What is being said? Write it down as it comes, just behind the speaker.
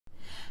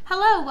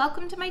Hello,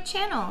 welcome to my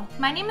channel.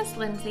 My name is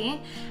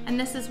Lindsay, and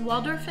this is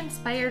Waldorf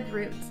Inspired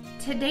Roots.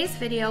 Today's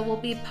video will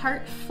be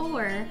part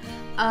 4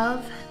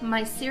 of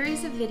my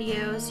series of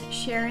videos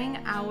sharing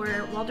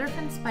our Waldorf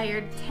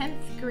Inspired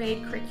 10th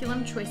grade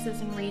curriculum choices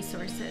and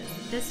resources.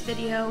 This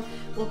video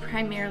will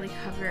primarily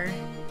cover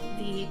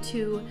the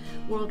 2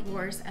 World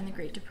Wars and the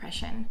Great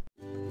Depression.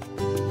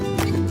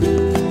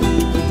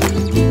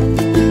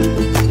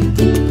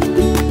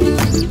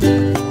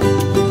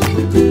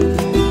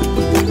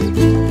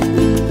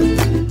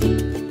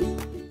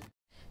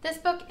 This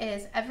book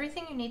is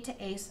Everything You Need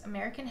to Ace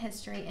American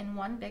History in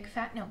One Big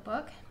Fat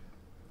Notebook,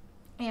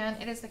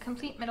 and it is the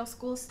complete middle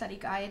school study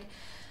guide.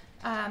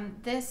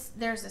 There's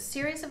a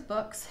series of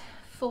books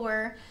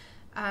for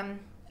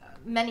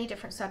many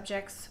different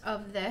subjects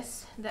of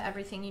this. The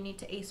Everything You Need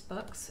to Ace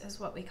books is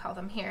what we call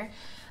them here.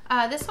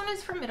 This one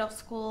is for middle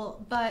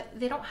school, but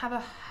they don't have a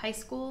high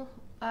school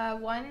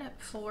one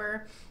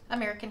for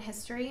American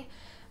history.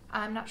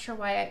 I'm not sure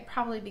why,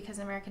 probably because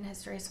American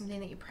history is something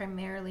that you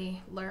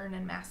primarily learn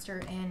and master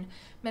in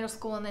middle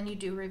school, and then you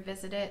do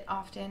revisit it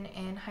often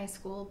in high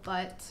school.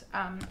 But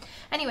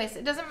anyways,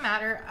 it doesn't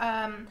matter.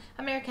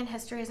 American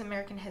history is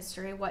American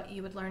history. What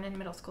you would learn in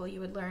middle school, you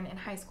would learn in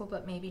high school,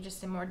 but maybe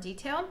just in more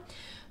detail.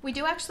 We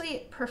do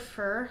actually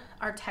prefer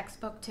our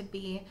textbook to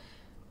be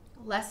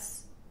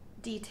less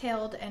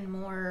detailed and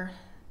more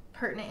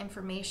pertinent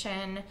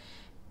information,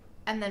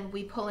 and then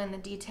we pull in the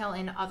detail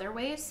in other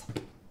ways.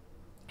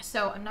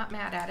 So I'm not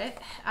mad at it,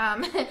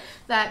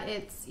 that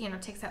it's,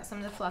 takes out some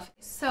of the fluff.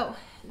 So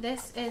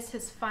this is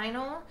his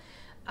final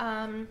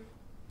American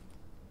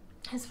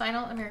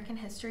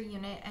history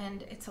unit,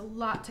 and it's a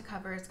lot to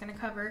cover. It's going to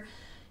cover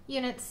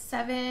units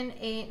 7,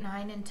 8,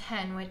 9, and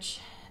 10, which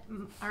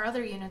our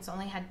other units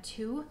only had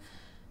 2.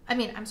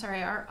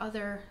 Our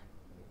other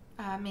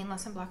main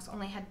lesson blocks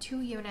only had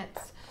 2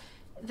 units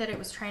that it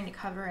was trying to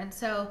cover. And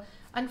so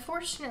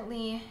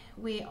unfortunately,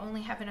 we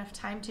only have enough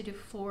time to do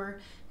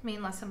 4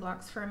 main lesson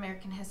blocks for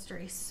American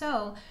history.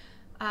 So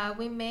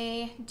we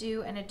may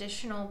do an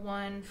additional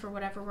one for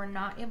whatever we're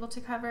not able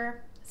to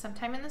cover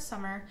sometime in the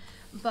summer,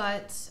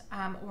 but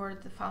or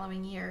the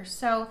following year.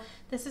 So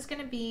this is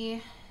going to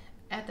be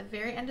at the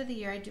very end of the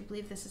year. I do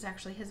believe this is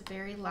actually his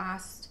very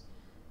last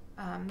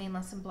main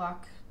lesson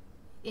block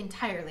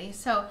entirely.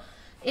 So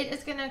it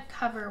is going to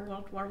cover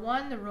World War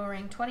I, the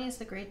Roaring Twenties,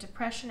 the Great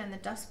Depression and the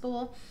Dust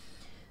Bowl,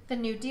 the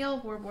New Deal,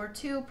 World War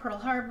II, Pearl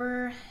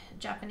Harbor,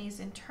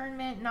 Japanese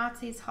internment,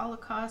 Nazis,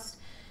 Holocaust,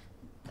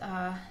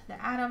 the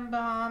atom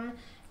bomb,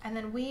 and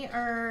then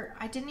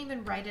I didn't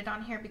even write it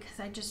on here because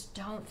I just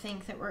don't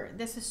think that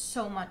this is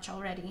so much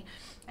already.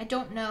 I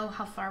don't know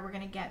how far we're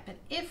going to get, but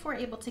if we're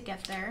able to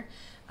get there,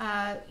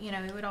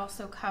 it would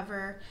also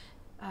cover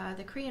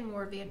the Korean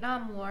War,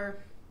 Vietnam War,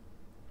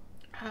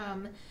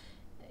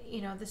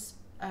 this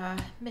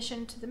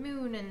mission to the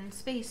moon and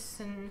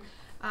space and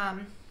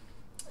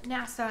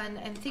NASA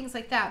and things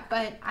like that.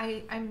 But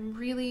I'm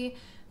really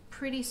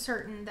pretty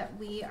certain that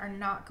we are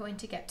not going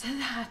to get to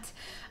that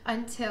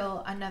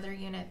until another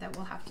unit that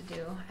we'll have to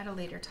do at a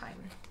later time.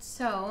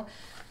 So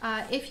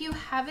if you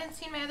haven't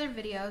seen my other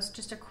videos,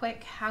 just a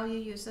quick how you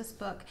use this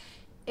book.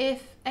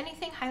 If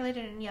anything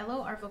highlighted in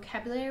yellow are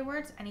vocabulary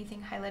words,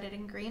 anything highlighted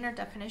in green are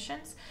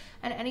definitions,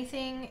 and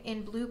anything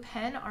in blue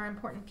pen are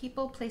important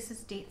people,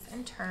 places, dates,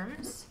 and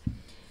terms.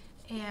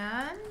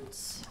 And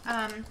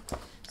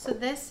so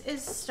this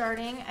is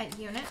starting at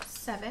Unit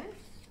 7.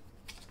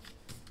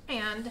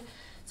 And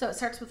so it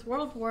starts with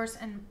World Wars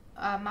and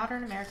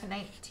Modern America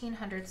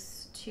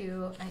 1900s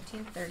to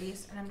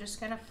 1930s. And I'm just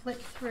going to flip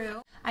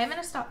through. I'm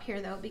going to stop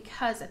here though,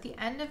 because at the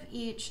end of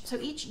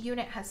each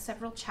unit has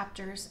several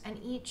chapters, and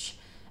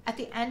at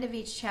the end of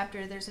each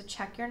chapter there's a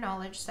check your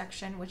knowledge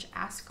section which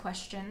asks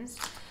questions.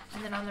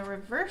 And then on the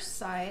reverse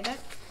side,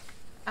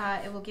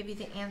 it will give you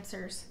the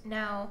answers.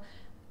 Now,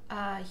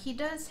 he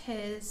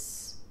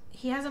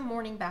has a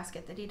morning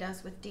basket that he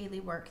does with daily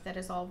work that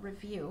is all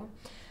review.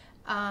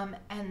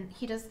 And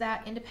he does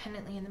that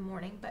independently in the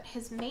morning, but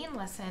his main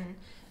lesson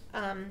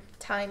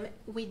time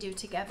we do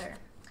together.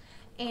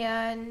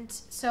 And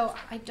so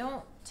I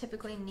don't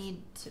typically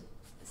need to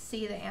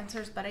see the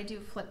answers, but I do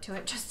flip to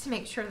it just to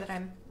make sure that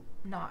I'm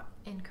not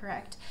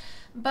incorrect.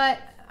 But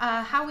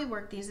how we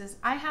work these is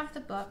I have the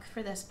book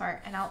for this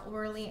part, and I'll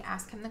orally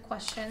ask him the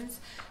questions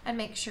and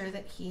make sure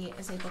that he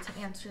is able to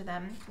answer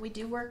them. We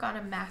do work on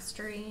a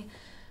mastery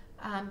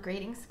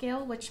grading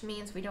scale, which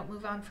means we don't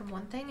move on from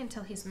one thing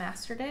until he's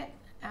mastered it,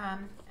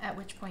 at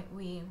which point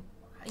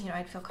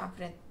I'd feel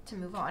confident to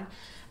move on.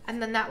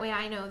 And then that way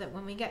I know that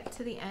when we get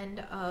to the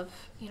end of,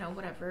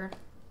 whatever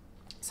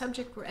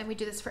subject, and we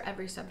do this for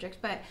every subject,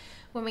 but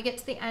when we get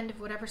to the end of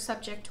whatever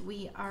subject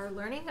we are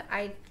learning,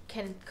 I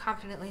can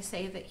confidently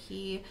say that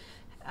he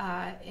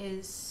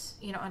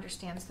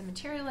understands the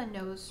material and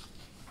knows,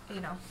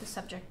 the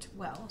subject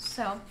well.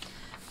 So,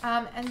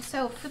 and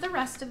so for the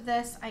rest of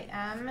this, I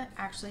am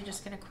actually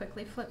just going to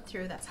quickly flip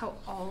through. That's how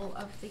all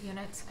of the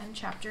units and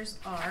chapters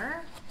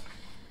are.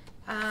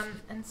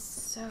 And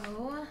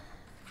so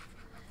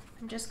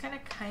I'm just going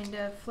to kind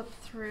of flip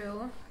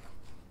through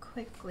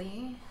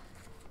quickly.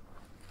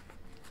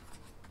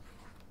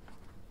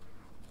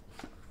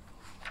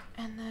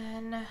 And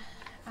then,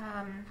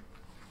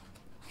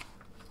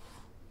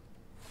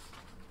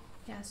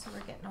 yeah, so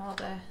we're getting all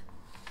the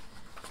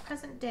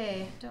present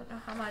day, don't know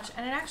how much,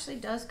 and it actually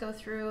does go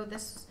through,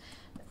 this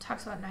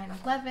talks about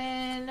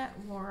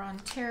 9/11, War on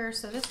Terror,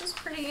 so this is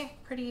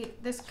pretty,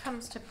 this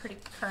comes to pretty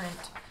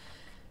current.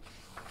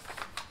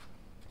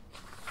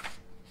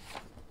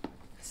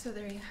 So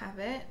there you have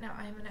it. Now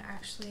I'm going to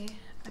actually,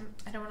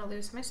 I don't want to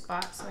lose my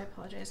spot, so I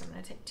apologize. I'm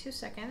going to take 2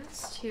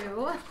 seconds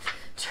to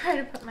try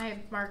to put my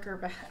marker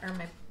back, or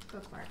my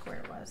bookmark where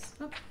it was.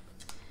 Oop.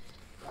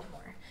 One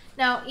more.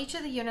 Now each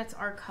of the units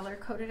are color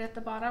coded at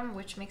the bottom,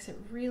 which makes it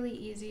really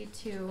easy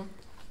to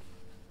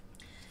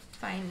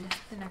find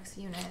the next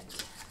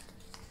unit.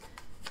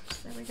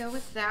 So there we go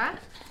with that.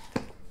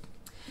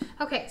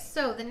 Okay,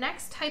 so the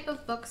next type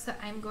of books that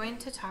I'm going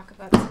to talk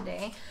about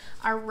today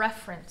are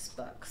reference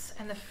books.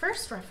 And the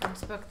first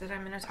reference book that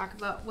I'm going to talk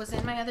about was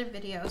in my other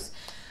videos.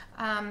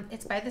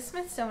 It's by the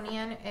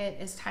Smithsonian.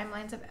 It is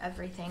Timelines of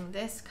Everything.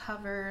 This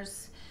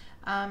covers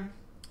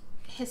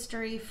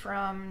history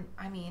from,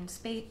 I mean,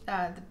 space,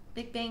 the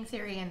Big Bang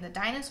Theory and the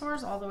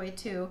dinosaurs all the way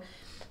to,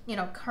 you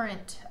know,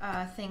 current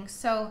things.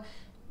 So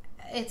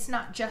it's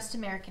not just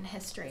American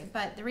history.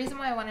 But the reason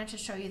why I wanted to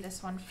show you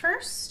this one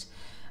first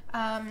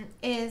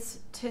is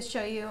to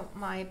show you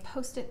my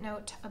post-it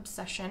note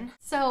obsession.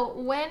 So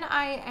when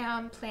I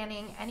am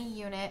planning any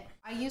unit,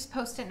 I use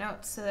post-it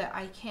notes so that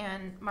I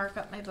can mark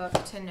up my book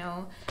to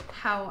know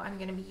how I'm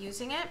going to be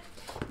using it.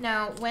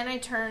 Now, when I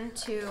turn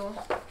to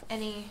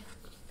any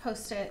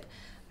post-it,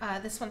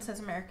 this one says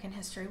American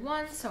History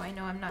 1, so I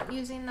know I'm not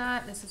using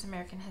that. This is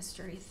American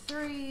History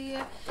 3.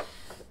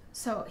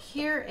 So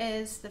here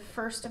is the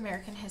first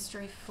American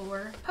History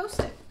 4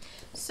 post-it.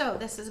 So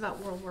this is about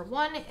World War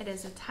I. It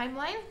is a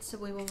timeline, so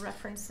we will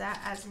reference that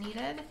as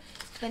needed.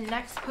 The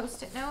next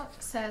post-it note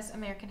says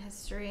American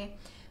History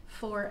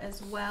 4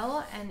 as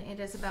well, and it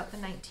is about the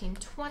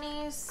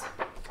 1920s.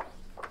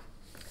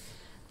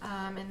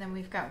 And then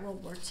we've got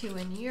World War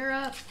II in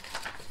Europe.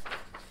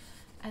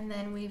 And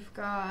then we've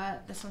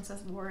got, this one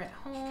says War at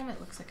Home. It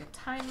looks like a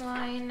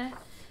timeline.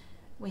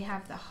 We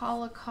have the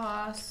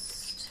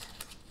Holocaust.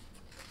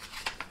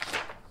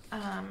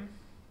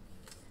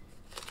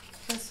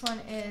 This one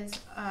is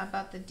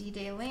about the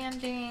D-Day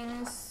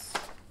landings,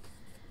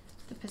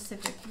 the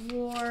Pacific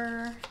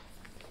War,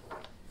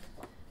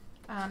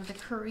 the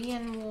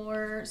Korean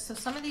War. So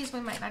some of these we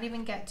might not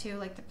even get to,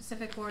 like the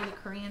Pacific War, the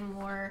Korean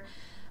War,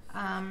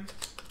 and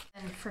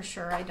for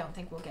sure I don't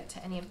think we'll get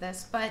to any of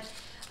this, but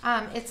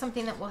it's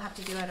something that we'll have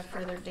to do at a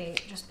further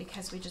date just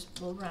because we just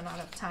will run out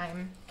of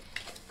time.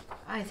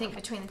 I think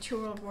between the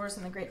 2 World Wars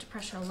and the Great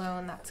Depression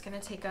alone, that's going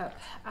to take up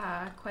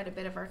quite a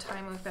bit of our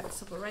time. We've got the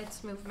Civil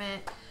Rights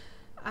Movement.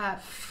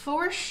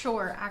 For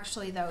sure,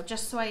 actually, though,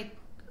 just so I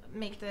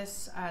make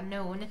this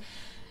known,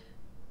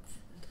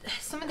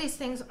 some of these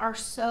things are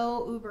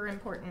so uber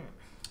important,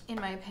 in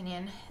my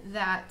opinion,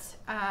 that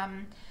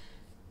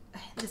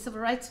the Civil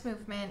Rights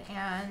Movement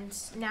and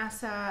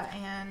NASA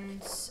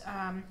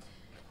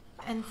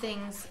and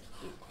things,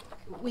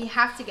 we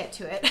have to get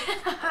to it,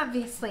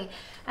 obviously,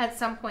 at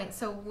some point.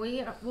 So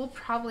we'll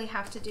probably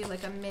have to do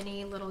like a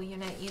mini little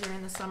unit either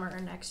in the summer or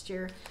next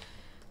year.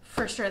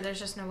 For sure, there's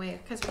just no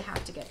way, because we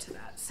have to get to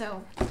that.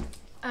 So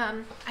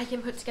I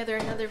can put together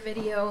another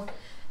video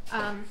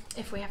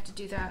if we have to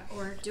do that,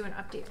 or do an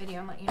update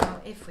video and let you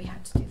know if we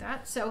had to do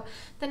that. So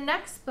the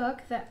next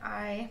book that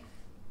I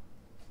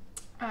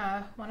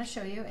want to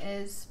show you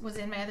was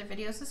in my other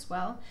videos as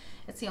well.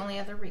 It's the only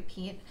other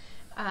repeat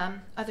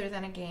other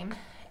than a game.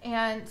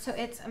 And so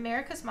it's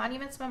America's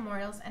Monuments,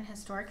 Memorials, and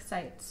Historic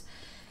Sites.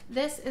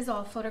 This is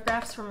all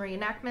photographs from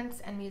reenactments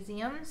and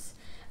museums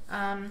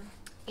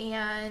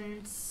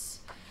and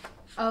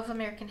of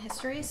American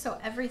history. So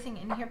everything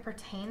in here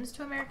pertains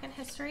to American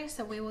history.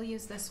 So we will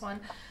use this one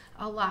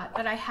a lot.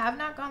 But I have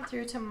not gone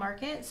through to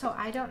mark it, so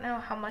I don't know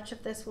how much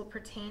of this will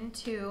pertain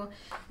to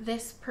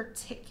this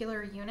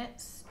particular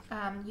unit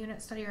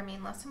study or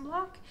main lesson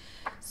block.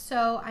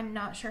 So I'm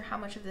not sure how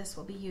much of this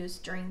will be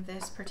used during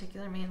this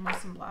particular main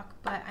lesson block,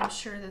 but I'm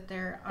sure that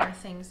there are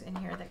things in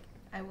here that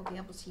I will be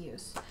able to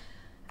use.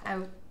 I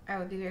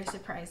would be very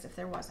surprised if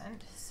there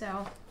wasn't.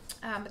 So,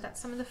 but that's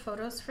some of the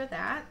photos for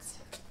that.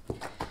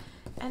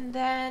 And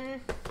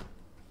then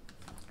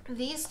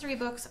these 3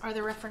 books are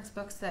the reference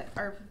books that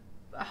are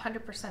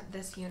 100%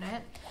 this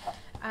unit.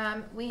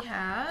 We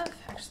have,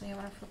 actually I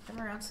want to flip them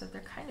around so that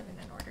they're kind of in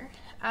an order.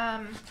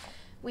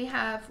 We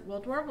have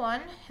World War I,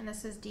 and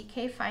this is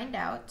DK Find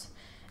Out.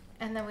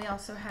 And then we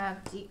also have,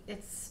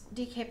 it's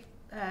DK,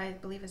 I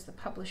believe is the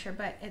publisher,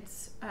 but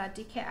it's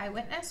DK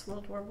Eyewitness,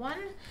 World War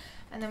I.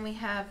 And then we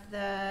have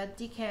the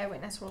DK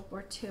Eyewitness, World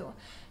War II.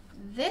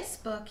 This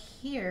book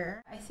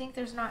here, I think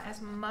there's not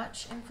as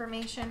much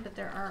information, but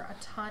there are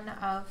a ton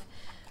of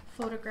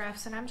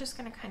photographs, and I'm just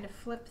going to kind of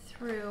flip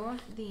through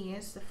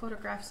these. The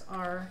photographs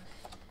are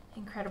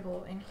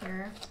incredible in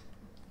here.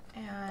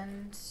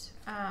 And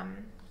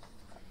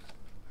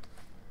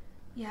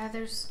yeah,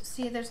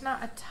 there's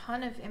not a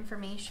ton of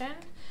information.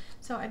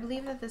 So I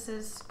believe that this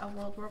is a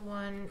World War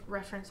I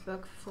reference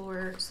book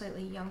for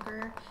slightly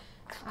younger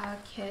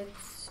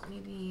kids,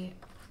 maybe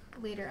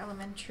later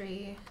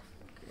elementary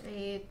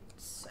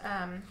grades.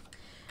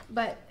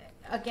 But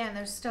again,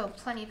 there's still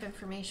plenty of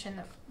information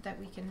that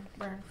we can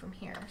learn from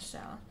here. So,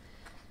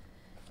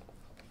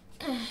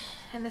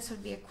 and this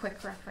would be a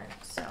quick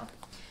reference. So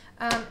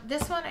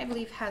this one I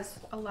believe has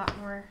a lot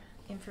more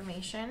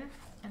information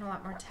and a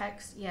lot more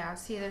text. Yeah,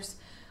 see there's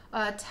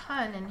a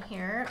ton in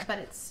here, but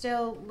it's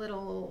still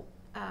little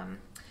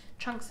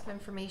chunks of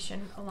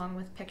information along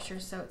with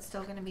pictures, so it's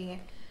still going to be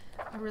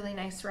a really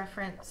nice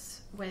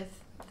reference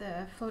with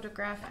the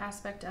photograph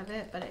aspect of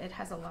it, but it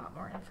has a lot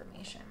more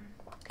information.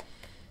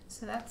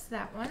 So that's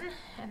that one.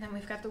 And then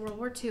we've got the World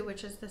War II,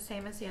 which is the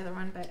same as the other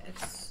one, but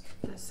it's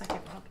the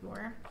Second World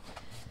War.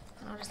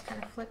 And I'll just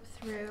kind of flip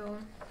through.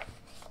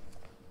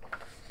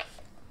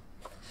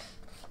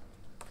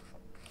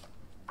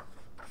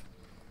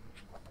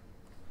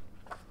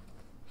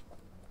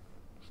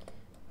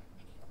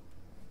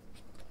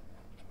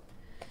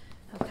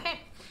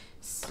 Okay,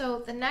 so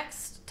the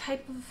next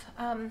type of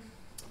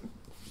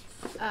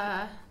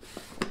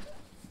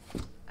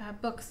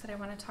books that I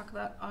want to talk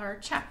about are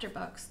chapter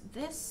books.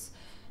 This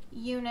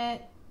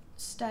unit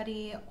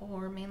study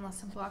or main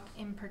lesson block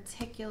in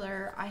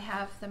particular, I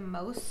have the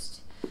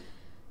most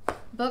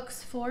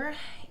books for,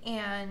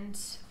 and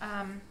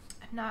I'm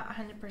not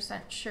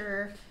 100%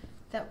 sure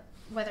that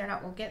whether or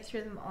not we'll get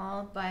through them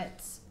all,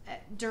 but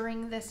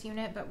during this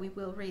unit, but we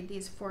will read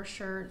these for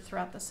sure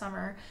throughout the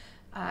summer.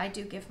 I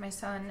do give my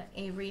son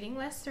a reading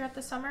list throughout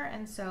the summer,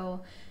 and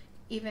so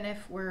even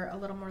if we're a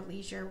little more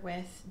leisure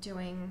with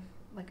doing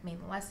like main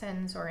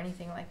lessons or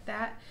anything like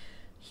that,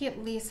 he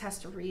at least has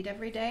to read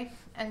every day,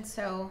 and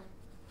so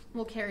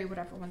we'll carry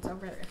whatever one's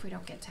over if we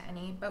don't get to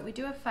any. But we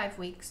do have 5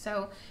 weeks,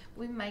 so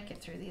we might get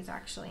through these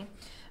actually.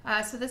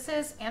 So this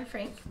is Anne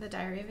Frank, The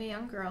Diary of a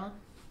Young Girl.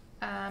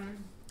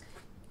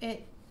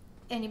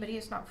 Anybody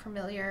who's not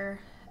familiar,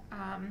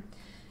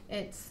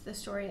 it's the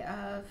story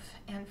of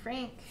Anne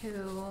Frank,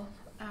 who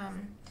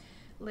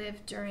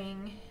lived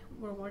during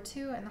World War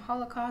II and the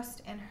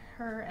Holocaust, and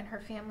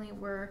her family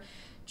were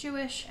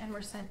Jewish and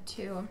were sent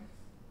to,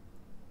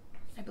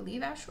 I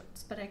believe,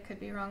 Auschwitz, but I could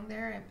be wrong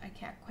there. I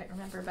can't quite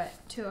remember, but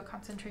to a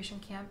concentration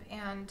camp.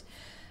 And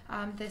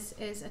this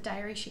is a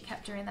diary she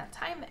kept during that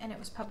time, and it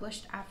was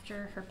published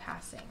after her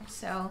passing.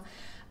 So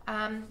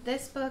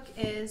this book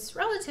is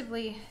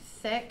relatively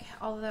thick,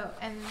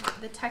 and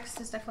the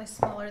text is definitely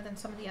smaller than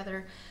some of the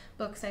other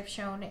books I've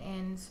shown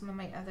in some of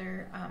my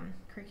other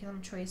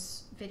curriculum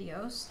choice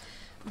videos.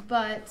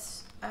 But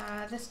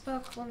this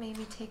book will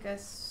maybe take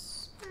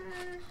us,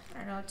 I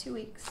don't know, 2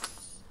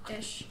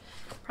 weeks-ish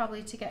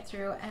probably to get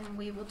through, and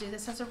we will do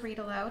this as a read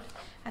aloud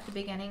at the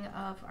beginning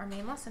of our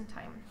main lesson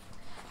time.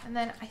 And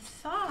then I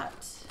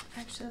thought,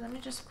 actually, let me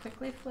just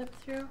quickly flip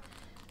through.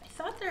 I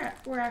thought there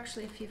were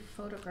actually a few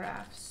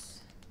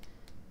photographs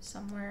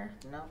somewhere.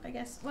 Nope, I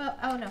guess, well,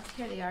 oh no,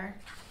 here they are.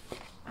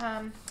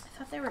 I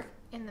thought they were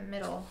in the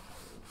middle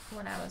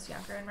when I was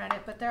younger and read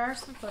it, but there are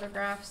some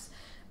photographs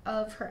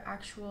of her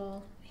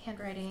actual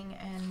handwriting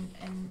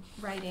and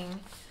writing,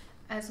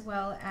 as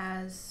well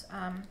as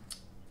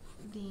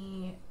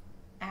the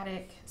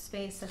attic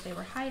space that they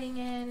were hiding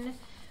in,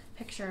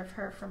 picture of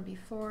her from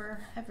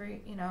before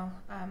the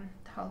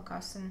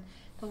Holocaust and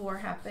the war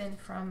happened,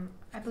 from,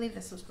 I believe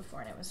this was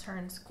before, and it was her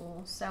in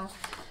school. So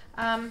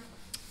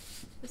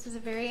this is a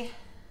very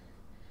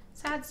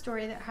sad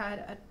story that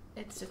had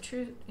it's a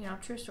true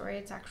story.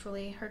 It's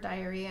actually her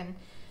diary, and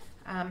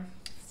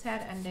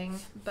sad ending,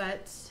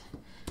 but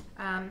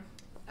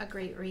a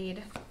great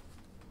read.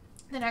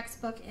 The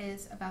next book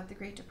is about the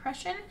Great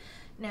Depression.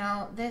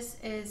 Now, this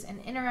is an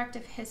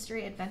interactive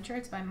history adventure.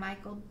 It's by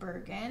Michael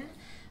Bergen.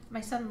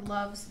 My son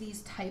loves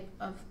these type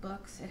of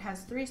books. It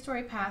has 3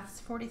 story paths,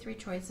 43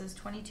 choices,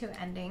 22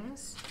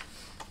 endings.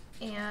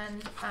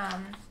 And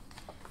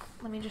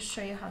let me just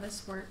show you how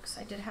this works.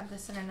 I did have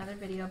this in another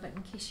video, but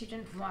in case you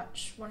didn't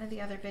watch one of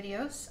the other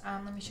videos,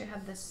 let me show you how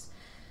this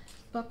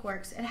book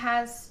works. It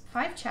has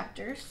 5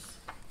 chapters,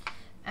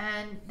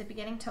 and the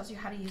beginning tells you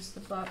how to use the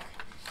book.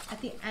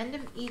 At the end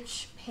of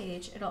each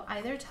page, it'll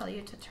either tell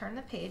you to turn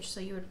the page, so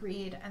you would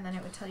read, and then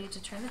it would tell you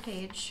to turn the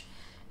page,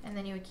 and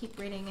then you would keep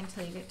reading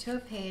until you get to a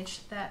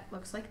page that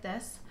looks like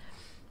this.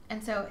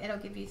 And so it'll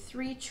give you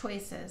 3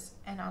 choices,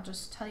 and I'll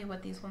just tell you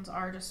what these ones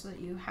are just so that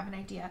you have an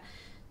idea.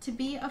 To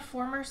be a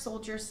former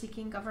soldier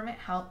seeking government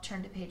help,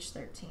 turn to page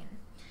 13.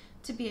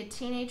 To be a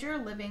teenager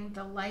living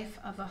the life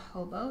of a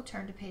hobo,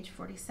 turn to page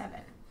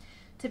 47.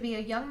 To be a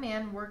young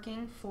man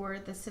working for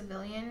the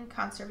Civilian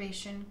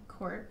Conservation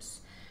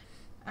Corps,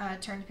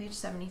 turn to page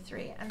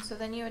 73. And so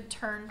then you would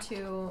turn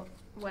to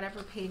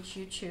whatever page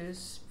you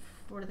choose.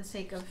 For the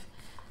sake of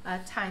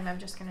time, I'm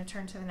just going to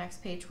turn to the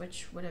next page,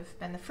 which would have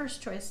been the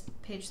first choice,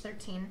 page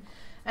 13.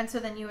 And so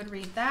then you would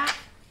read that,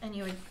 and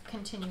you would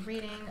continue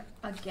reading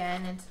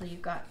again until you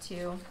got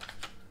to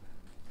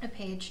a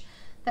page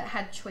that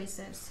had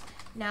choices.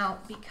 Now,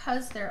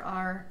 because there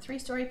are 3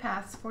 story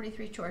paths,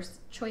 43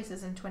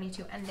 choices, and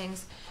 22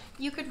 endings,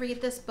 you could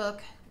read this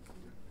book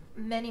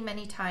many,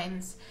 many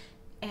times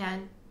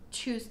and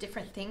choose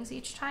different things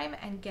each time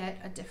and get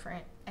a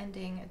different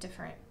ending, a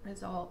different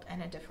result,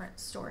 and a different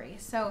story.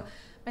 So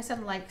my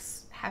son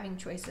likes having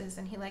choices,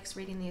 and he likes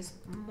reading these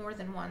more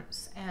than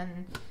once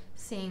and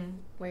seeing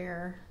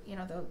where, you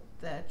know,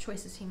 the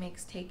choices he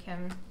makes take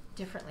him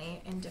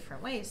differently in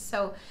different ways.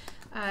 So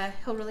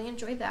he'll really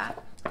enjoy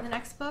that. The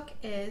next book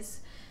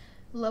is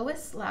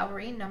Lois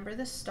Lowry, Number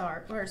the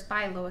Stars, or it's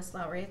by Lois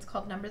Lowry. It's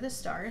called Number the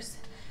Stars.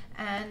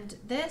 And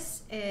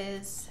this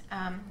is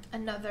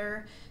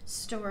another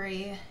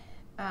story.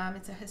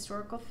 It's a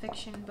historical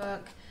fiction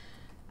book,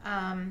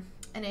 and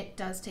it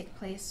does take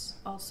place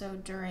also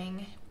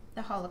during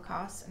the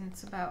Holocaust, and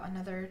it's about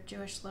another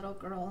Jewish little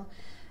girl,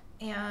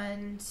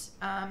 and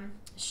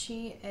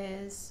she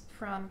is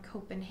from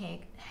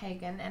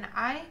Copenhagen, and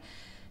I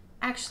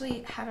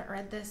actually haven't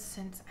read this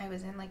since I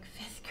was in like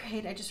 5th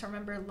grade. I just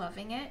remember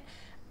loving it,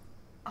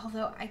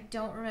 although I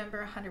don't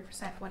remember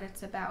 100% what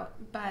it's about,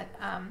 but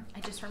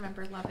I just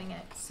remember loving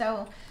it.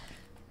 So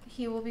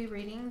he will be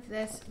reading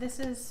this. This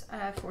is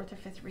a 4th or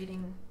 5th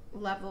reading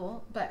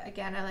level, but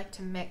again, I like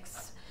to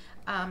mix,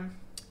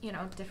 you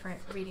know, different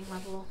reading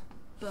level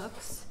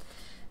books.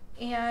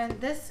 And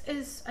this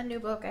is a new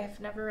book. I've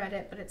never read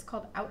it, but it's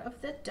called Out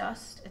of the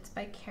Dust. It's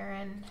by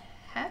Karen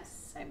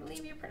Hess, I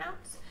believe you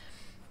pronounce.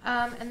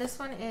 And this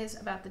one is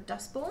about the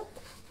Dust Bowl,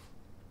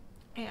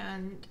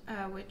 and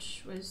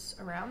which was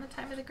around the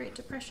time of the Great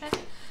Depression.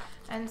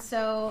 And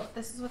so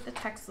this is what the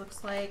text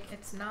looks like.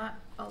 It's not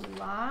a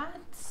lot,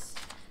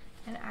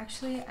 and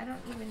actually I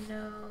don't even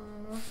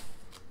know.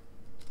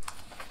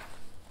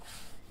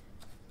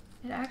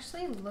 It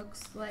actually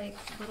looks like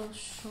little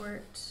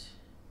short,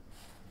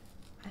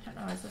 I don't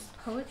know, is this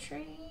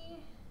poetry?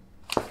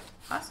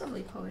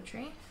 Possibly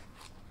poetry.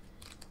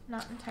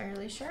 Not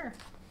entirely sure.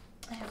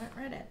 I haven't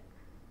read it.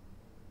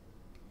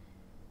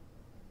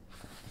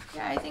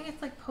 Yeah, I think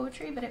it's like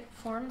poetry, but it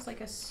forms like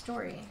a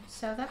story.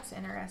 So that's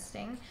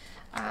interesting.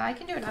 I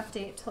can do an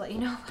update to let you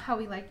know how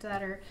we liked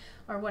that, or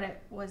what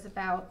it was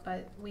about,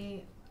 but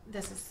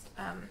this is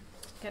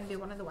going to be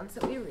one of the ones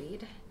that we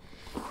read.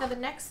 Now the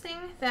next thing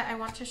that I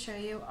want to show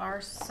you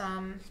are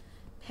some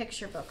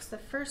picture books. The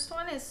first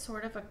one is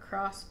sort of a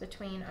cross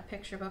between a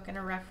picture book and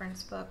a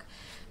reference book,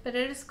 but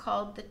it is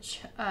called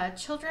The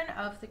Children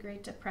of the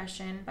Great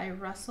Depression by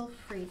Russell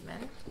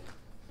Friedman.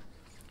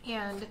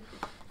 And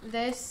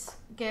this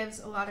gives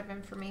a lot of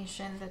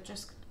information that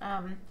just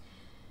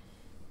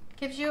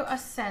gives you a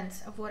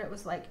sense of what it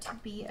was like to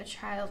be a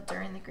child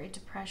during the Great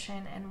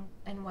Depression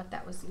and what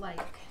that was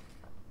like.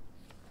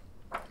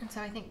 And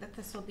so I think that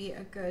this will be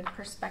a good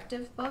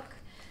perspective book,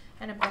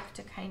 and a book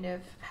to kind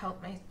of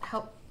help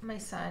my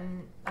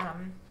son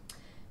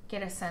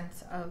get a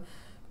sense of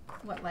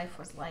what life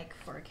was like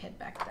for a kid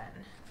back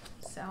then.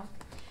 So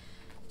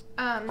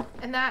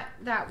and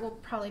that will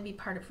probably be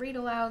part of read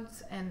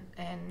alouds,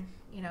 and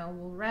you know,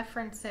 we'll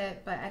reference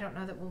it, but I don't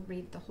know that we'll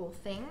read the whole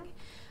thing.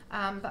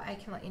 But I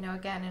can let you know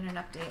again in an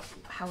update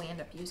how we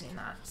end up using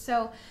that.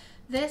 So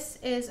this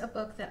is a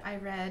book that I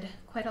read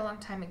quite a long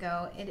time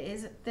ago.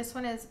 This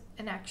one is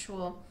an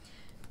actual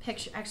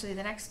picture. Actually,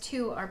 the next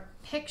two are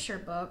picture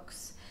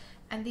books,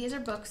 and these are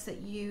books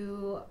that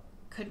you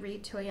could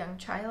read to a young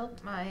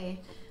child. My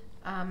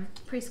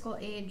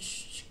preschool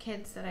age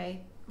kids that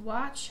I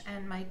watch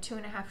and my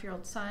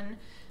 2.5-year-old son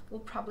will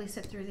probably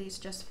sit through these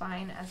just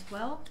fine as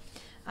well.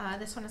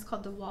 This one is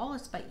called The Wall.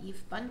 It's by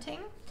Eve Bunting.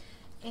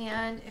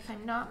 And if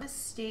I'm not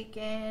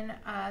mistaken,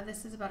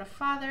 this is about a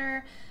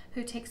father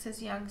who takes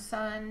his young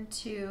son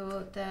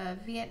to the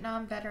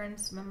Vietnam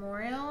Veterans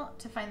Memorial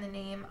to find the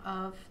name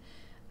of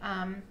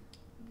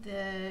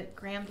the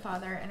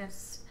grandfather, and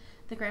it's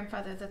the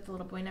grandfather that the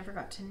little boy never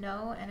got to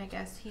know, and I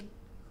guess he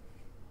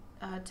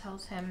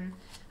tells him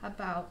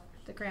about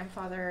the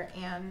grandfather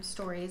and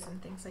stories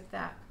and things like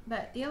that.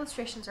 But the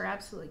illustrations are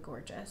absolutely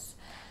gorgeous.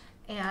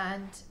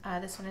 And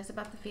this one is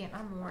about the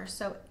Vietnam War.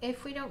 So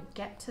if we don't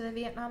get to the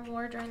Vietnam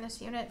War during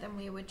this unit, then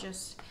we would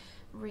just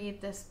read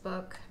this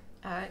book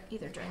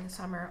either during the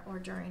summer or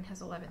during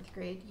his 11th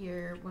grade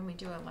year when we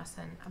do a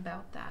lesson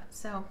about that.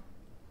 So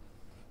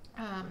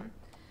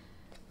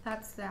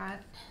that's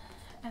that.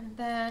 And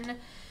then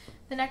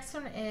the next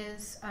one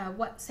is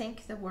What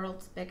Sank the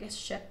World's Biggest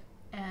Ship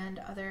and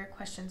Other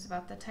Questions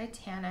About the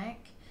Titanic.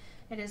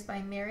 It is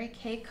by Mary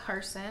Kay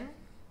Carson.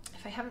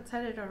 If I haven't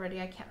said it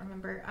already, I can't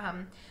remember.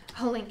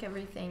 I'll link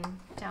everything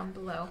down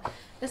below.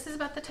 This is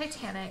about the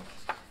Titanic.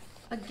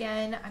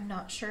 Again, I'm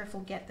not sure if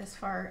we'll get this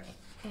far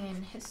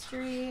in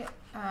history.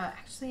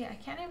 Actually, I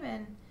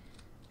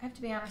have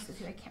to be honest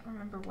with you, I can't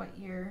remember what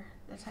year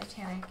the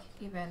Titanic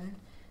even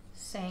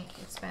sank.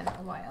 It's been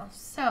a while.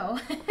 So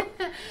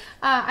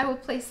I will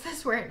place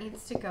this where it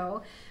needs to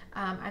go.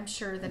 I'm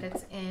sure that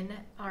it's in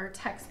our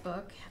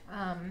textbook.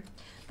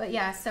 But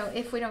yeah, so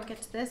if we don't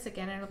get to this,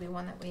 again, it'll be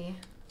one that we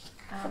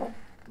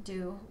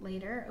do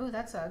later. Oh,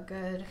 that's a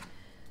good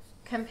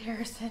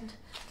comparison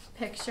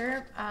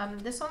picture.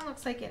 This one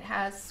looks like it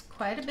has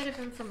quite a bit of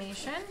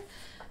information.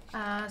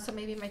 So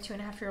maybe my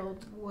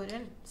 2.5-year-old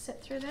wouldn't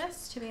sit through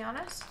this, to be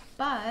honest.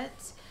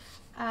 But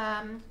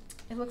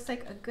it looks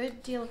like a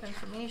good deal of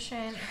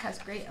information. It has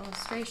great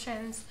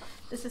illustrations.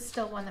 This is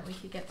still one that we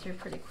could get through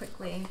pretty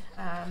quickly.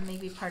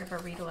 Maybe part of our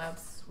read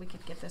alouds, we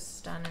could get this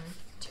done in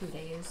 2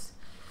 days,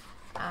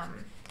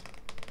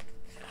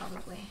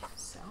 probably.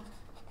 So,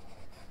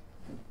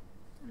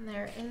 and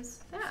there is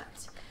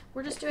that.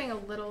 We're just doing a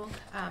little,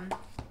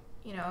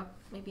 you know,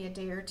 maybe a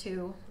day or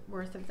two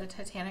worth of the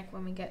Titanic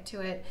when we get to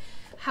it.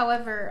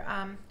 However,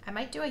 I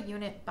might do a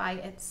unit by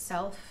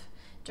itself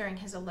during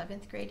his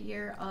 11th grade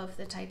year of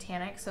the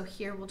Titanic. So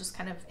here we'll just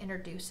kind of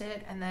introduce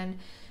it and then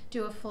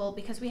do a full,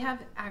 because we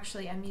have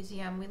actually a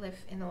museum. We live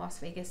in the Las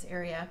Vegas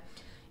area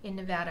in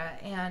Nevada,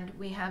 and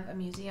we have a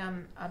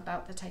museum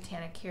about the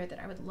Titanic here that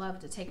I would love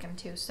to take him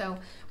to. So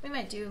we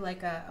might do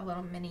like a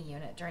little mini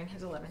unit during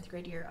his 11th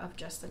grade year of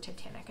just the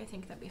Titanic. I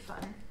think that'd be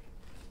fun.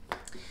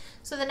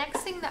 So the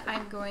next thing that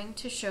I'm going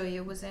to show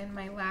you was in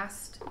my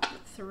last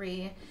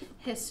 3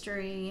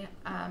 history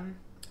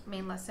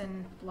main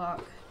lesson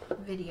block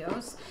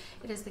videos.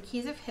 It is the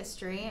Keys of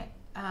History,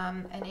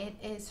 and it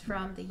is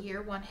from the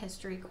Year 1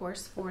 history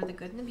course for the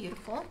Good and the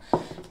Beautiful.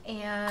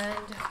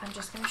 And I'm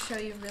just going to show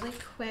you really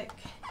quick.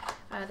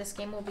 This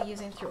game we'll be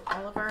using through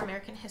all of our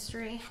American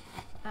history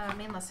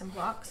main lesson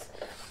blocks.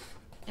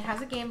 It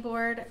has a game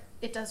board.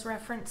 It does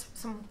reference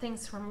some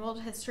things from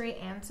world history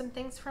and some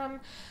things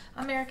from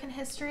American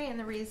history, and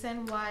the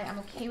reason why I'm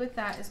okay with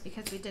that is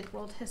because we did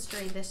world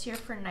history this year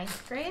for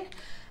 9th grade,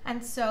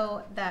 and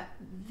so that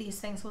these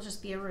things will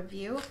just be a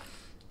review.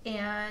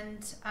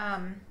 And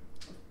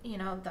you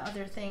know, the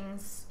other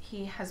things,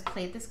 he has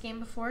played this game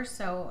before,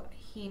 so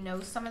he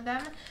knows some of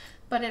them,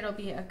 but it'll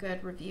be a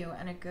good review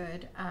and a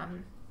good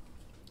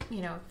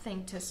you know,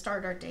 thing to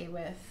start our day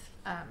with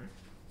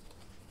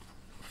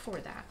for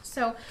that.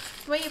 So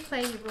the way you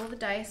play, you roll the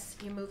dice,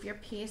 you move your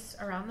piece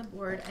around the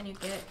board, and you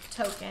get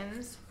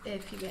tokens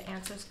if you get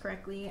answers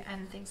correctly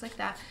and things like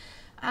that.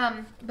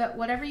 But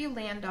whatever you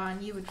land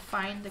on, you would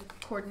find the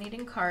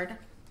coordinating card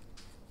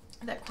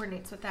that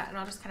coordinates with that, and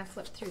I'll just kind of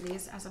flip through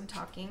these as I'm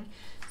talking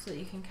so that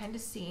you can kind of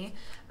see.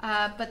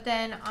 But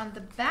then on the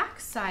back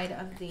side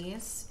of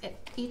these,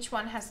 each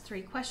one has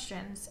 3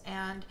 questions,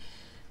 and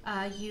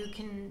you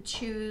can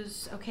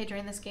choose, okay,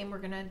 during this game we're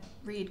going to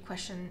read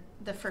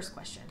the first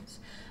questions,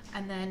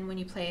 and then when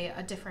you play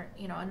a different,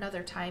 you know,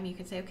 another time, you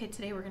can say, okay,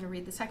 today we're going to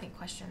read the second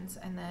questions,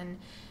 and then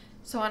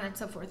so on and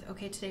so forth.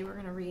 Okay, today we're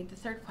going to read the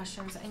third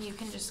questions, and you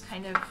can just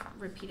kind of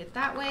repeat it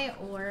that way,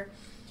 or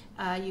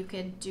you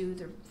could do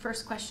the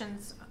first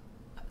questions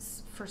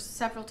for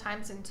several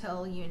times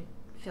until you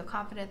feel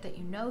confident that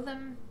you know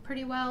them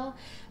pretty well,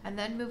 and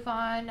then move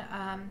on.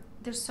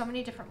 There's so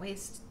many different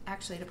ways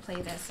actually to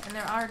play this, and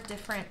there are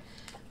different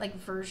like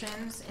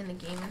versions in the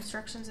game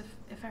instructions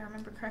if I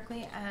remember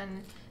correctly,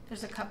 and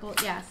there's a couple,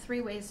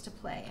 3 ways to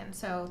play, and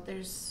so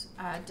there's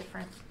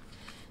different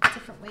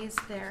ways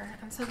there,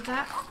 and so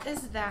that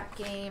is that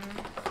game.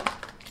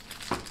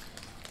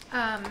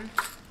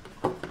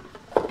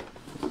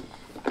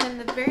 And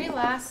the very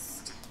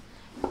last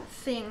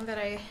thing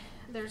that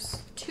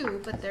there's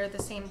 2, but they're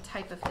the same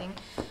type of thing.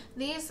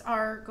 These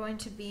are going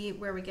to be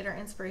where we get our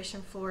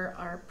inspiration for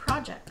our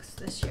projects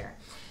this year.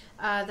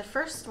 The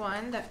first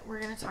one that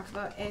we're going to talk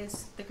about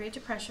is the Great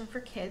Depression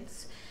for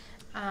Kids,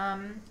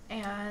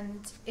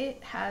 and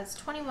it has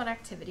 21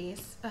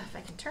 activities. If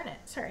I can turn it,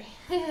 sorry.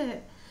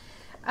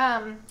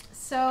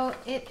 So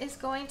it is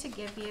going to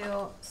give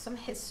you some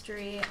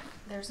history.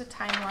 There's a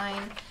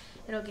timeline.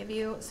 It'll give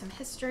you some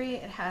history.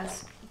 It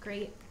has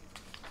great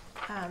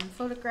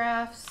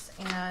photographs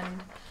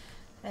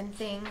and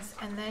things,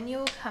 and then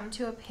you'll come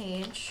to a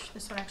page.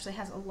 This one actually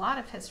has a lot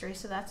of history,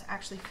 so that's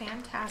actually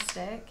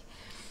fantastic.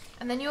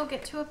 And then you'll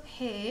get to a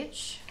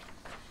page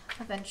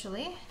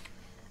eventually.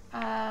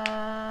 Nope,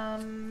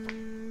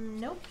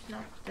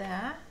 not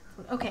that.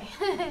 Okay,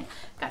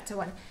 got to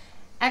one.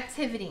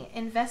 Activity: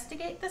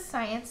 investigate the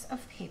science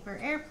of paper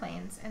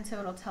airplanes. And so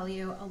it'll tell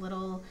you a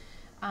little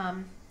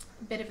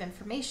bit of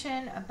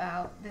information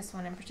about this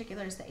one in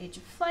particular is the age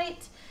of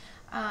flight.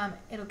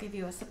 It'll give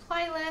you a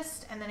supply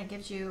list, and then it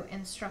gives you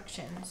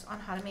instructions on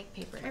how to make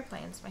paper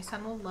airplanes. My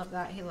son will love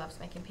that. He loves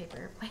making paper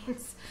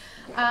airplanes.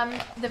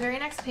 The very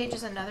next page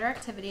is another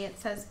activity. It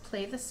says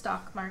play the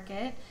stock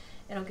market.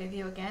 It'll give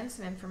you again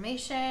some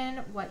information,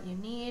 what you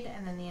need,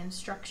 and then the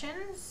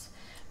instructions.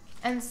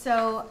 And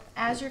so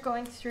as you're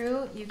going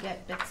through, you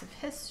get bits of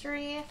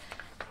history,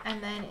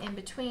 and then in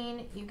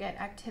between you get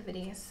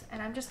activities.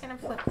 And I'm just going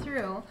to flip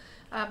through,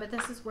 but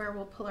this is where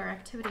we'll pull our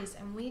activities,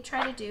 and we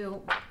try to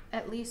do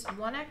at least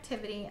one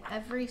activity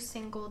every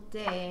single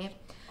day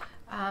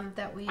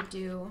that we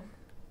do,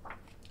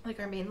 like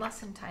our main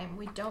lesson time.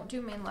 We don't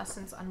do main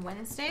lessons on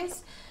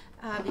Wednesdays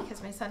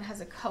because my son has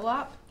a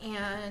co-op,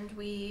 and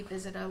we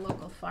visit a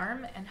local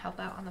farm and help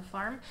out on the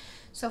farm.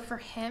 So for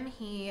him,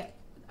 he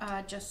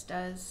just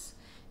does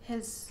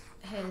his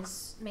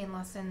main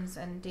lessons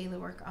and daily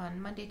work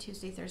on Monday,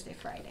 Tuesday, Thursday,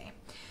 Friday.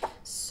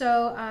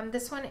 So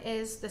this one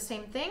is the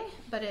same thing,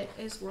 but it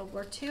is World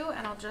War II,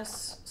 and I'll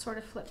just sort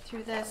of flip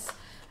through this.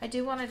 I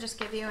do want to just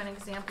give you an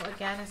example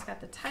again. It's got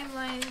the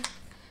timeline.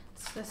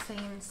 It's the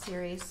same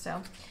series.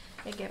 So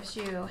It gives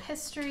you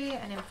history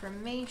and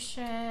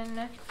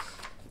information,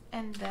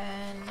 and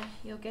then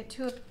you'll get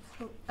to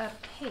a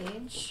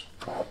page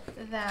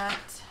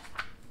that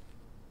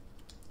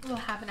will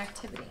have an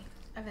activity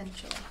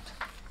eventually.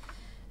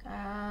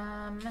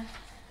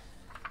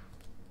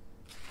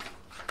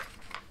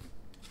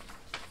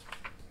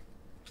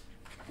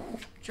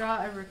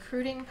 Draw a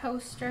recruiting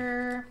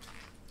poster.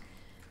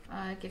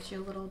 It gives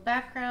you a little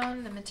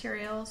background, the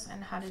materials,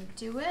 and how to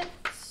do it.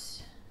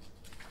 Let's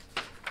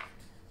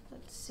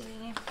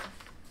see.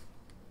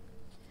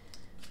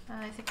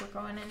 I think we're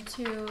going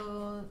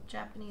into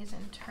Japanese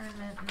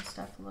internment and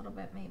stuff a little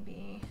bit,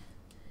 maybe.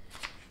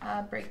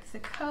 Break the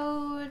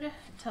code. It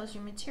tells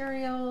you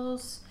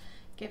materials.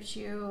 Gives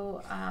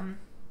you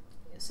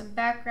some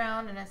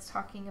background, and it's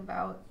talking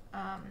about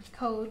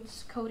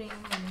codes, coding,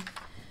 and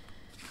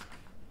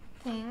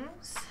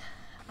things.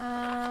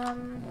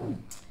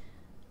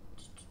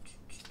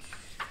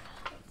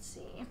 Let's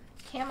see.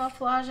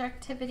 Camouflage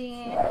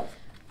activity.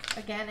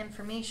 Again,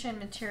 information,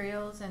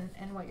 materials,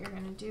 and what you're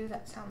going to do.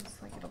 That sounds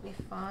like it'll be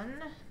fun.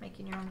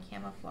 Making your own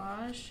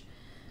camouflage.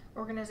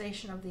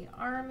 Organization of the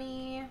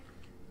army.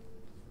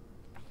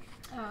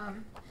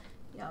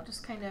 Yeah, I'll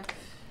just kind of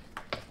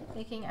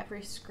making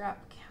every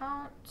scrap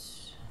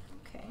count.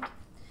 Okay.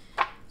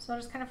 So I'll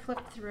just kind of flip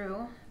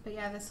through. But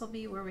yeah, this will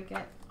be where we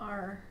get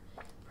our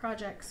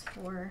projects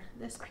for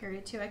this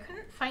period too. I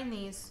couldn't find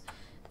these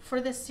for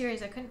this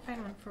series. I couldn't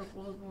find one for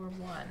World War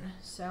I,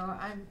 so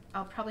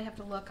I'll probably have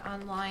to look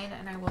online,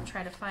 and I will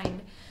try to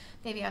find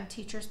maybe on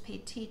Teachers Pay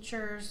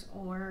Teachers,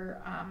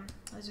 or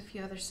there's a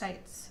few other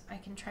sites. I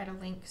can try to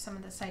link some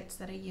of the sites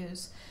that I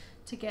use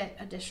to get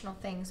additional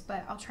things,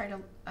 but I'll try to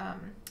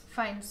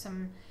find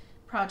some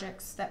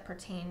projects that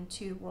pertain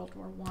to World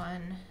War I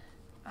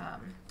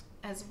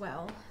as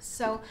well.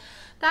 So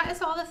that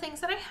is all the things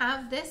that I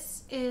have.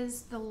 This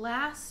is the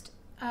last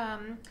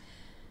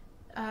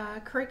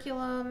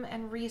curriculum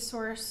and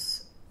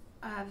resource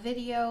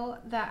video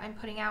that I'm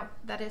putting out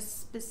that is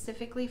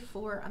specifically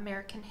for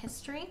American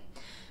history,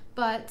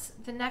 but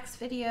the next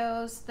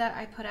videos that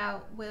I put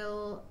out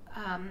will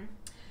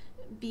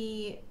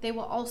they will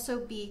also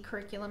be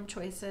curriculum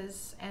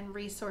choices and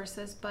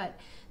resources, but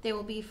they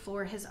will be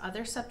for his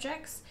other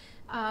subjects,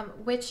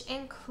 which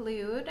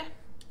include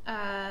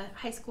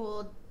high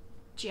school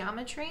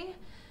geometry,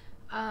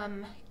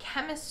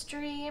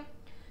 chemistry,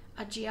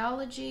 a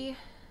geology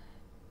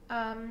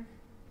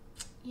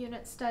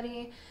unit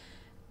study,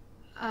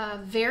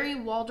 very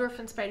Waldorf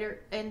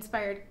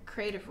inspired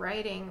creative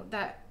writing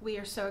that we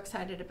are so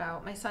excited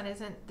about. My son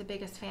isn't the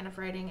biggest fan of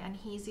writing, and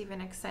he's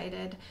even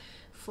excited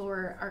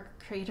for our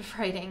creative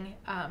writing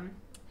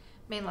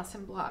main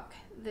lesson block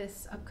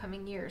this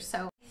upcoming year.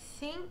 So I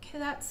think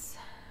that's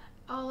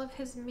all of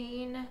his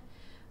main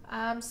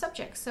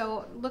subjects.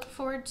 So look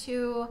forward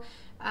to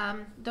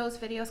those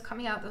videos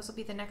coming out. Those will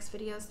be the next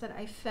videos that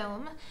I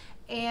film,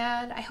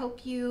 and I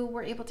hope you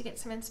were able to get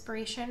some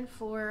inspiration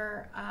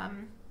for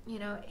you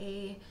know,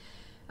 a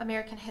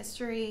American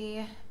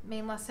history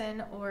main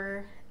lesson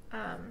or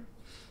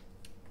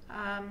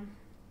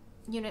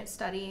unit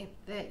study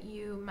that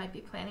you might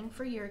be planning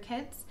for your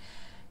kids.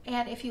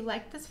 And if you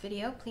liked this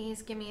video,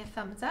 please give me a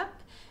thumbs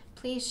up.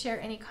 Please share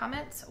any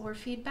comments or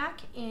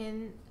feedback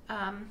in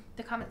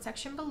the comment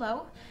section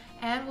below,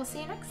 and we'll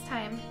see you next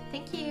time.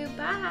 Thank you.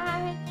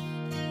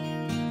 Bye.